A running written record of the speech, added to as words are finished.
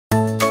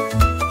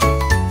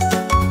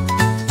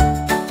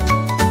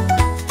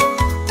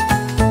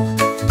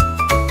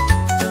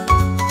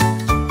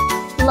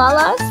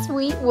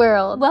sweet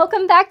world.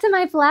 Welcome back to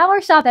my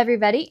flower shop,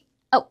 everybody.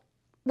 Oh,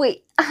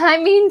 wait,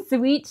 I mean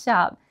sweet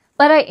shop.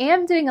 But I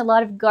am doing a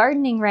lot of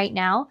gardening right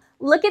now.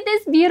 Look at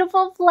this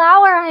beautiful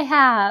flower I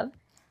have.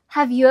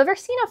 Have you ever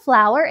seen a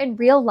flower in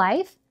real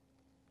life?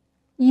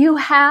 You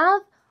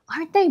have?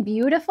 Aren't they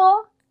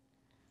beautiful?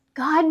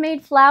 God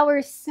made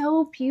flowers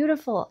so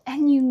beautiful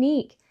and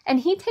unique, and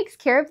He takes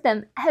care of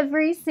them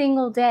every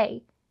single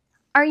day.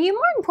 Are you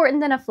more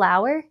important than a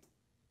flower?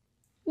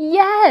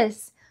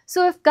 Yes!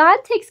 So if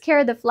God takes care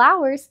of the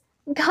flowers,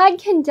 God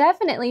can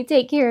definitely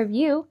take care of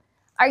you.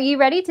 Are you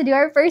ready to do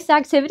our first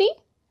activity?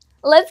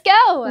 Let's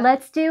go!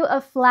 Let's do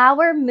a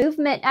flower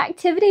movement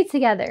activity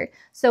together.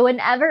 So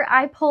whenever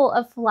I pull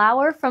a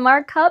flower from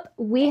our cup,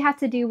 we have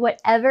to do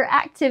whatever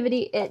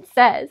activity it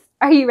says.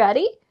 Are you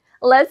ready?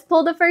 Let's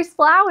pull the first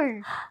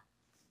flower.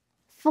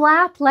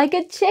 Flap like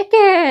a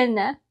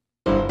chicken.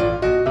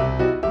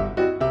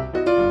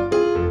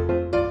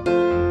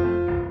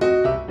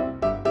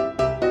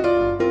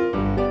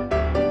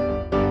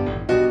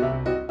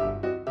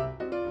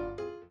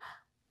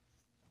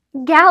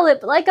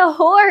 Gallop like a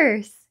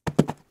horse.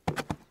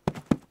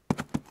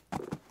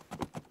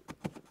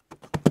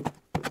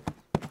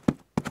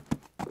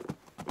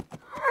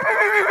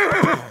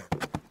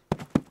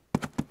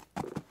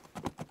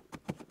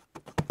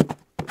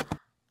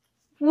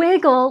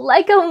 Wiggle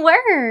like a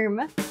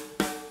worm.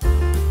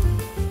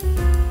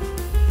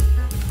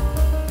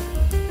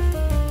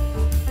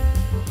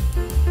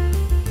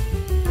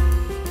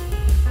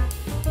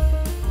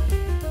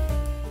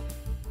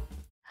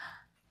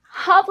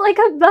 Hop like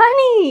a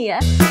bunny.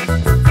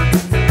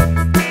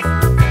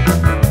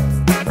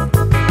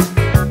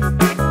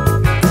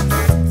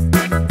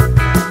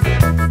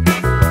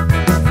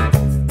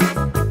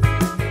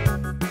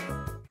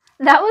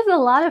 That was a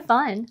lot of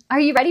fun. Are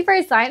you ready for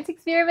a science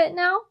experiment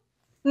now?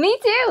 Me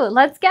too!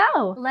 Let's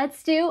go!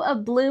 Let's do a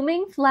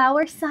blooming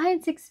flower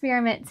science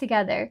experiment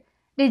together.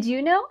 Did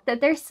you know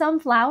that there's some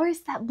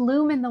flowers that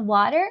bloom in the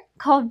water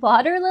called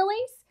water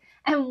lilies?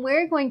 And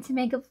we're going to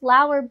make a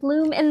flower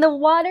bloom in the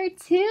water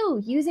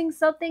too, using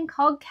something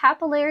called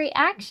capillary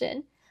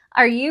action.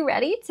 Are you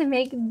ready to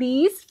make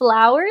these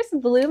flowers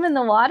bloom in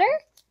the water?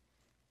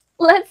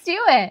 Let's do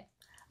it!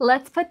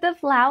 Let's put the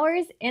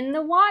flowers in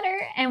the water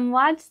and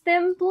watch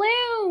them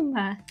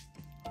bloom!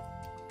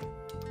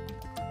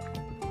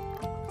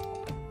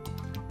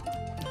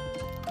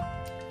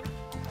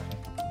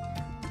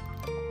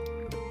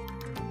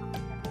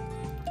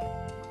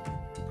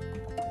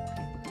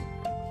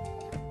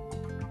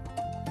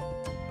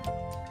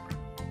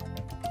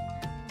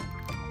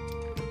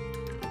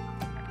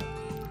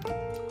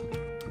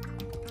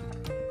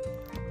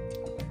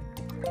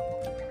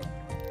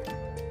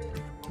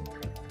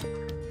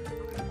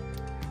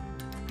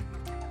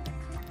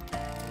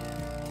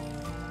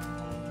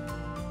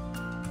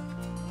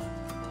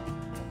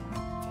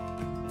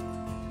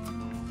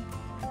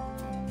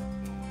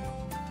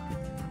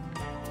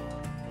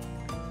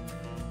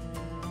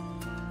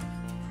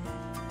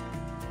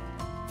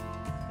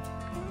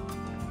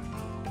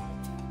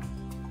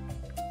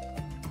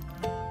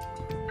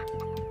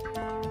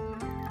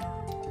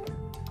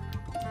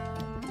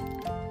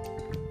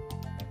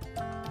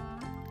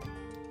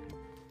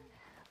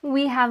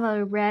 We have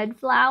a red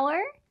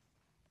flower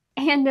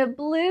and a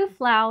blue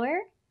flower,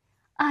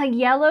 a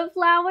yellow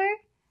flower,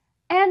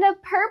 and a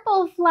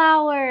purple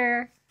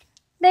flower.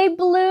 They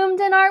bloomed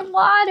in our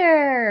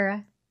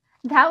water.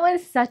 That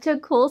was such a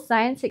cool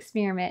science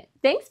experiment.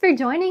 Thanks for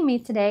joining me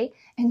today.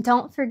 And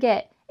don't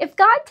forget, if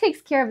God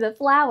takes care of the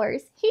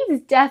flowers,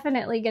 He's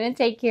definitely going to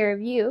take care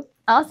of you.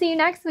 I'll see you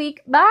next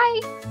week.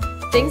 Bye!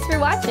 Thanks for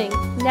watching.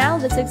 Now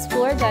let's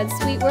explore God's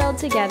sweet world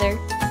together.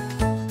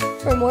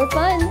 For more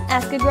fun,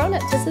 ask a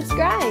grown-up to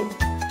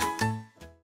subscribe.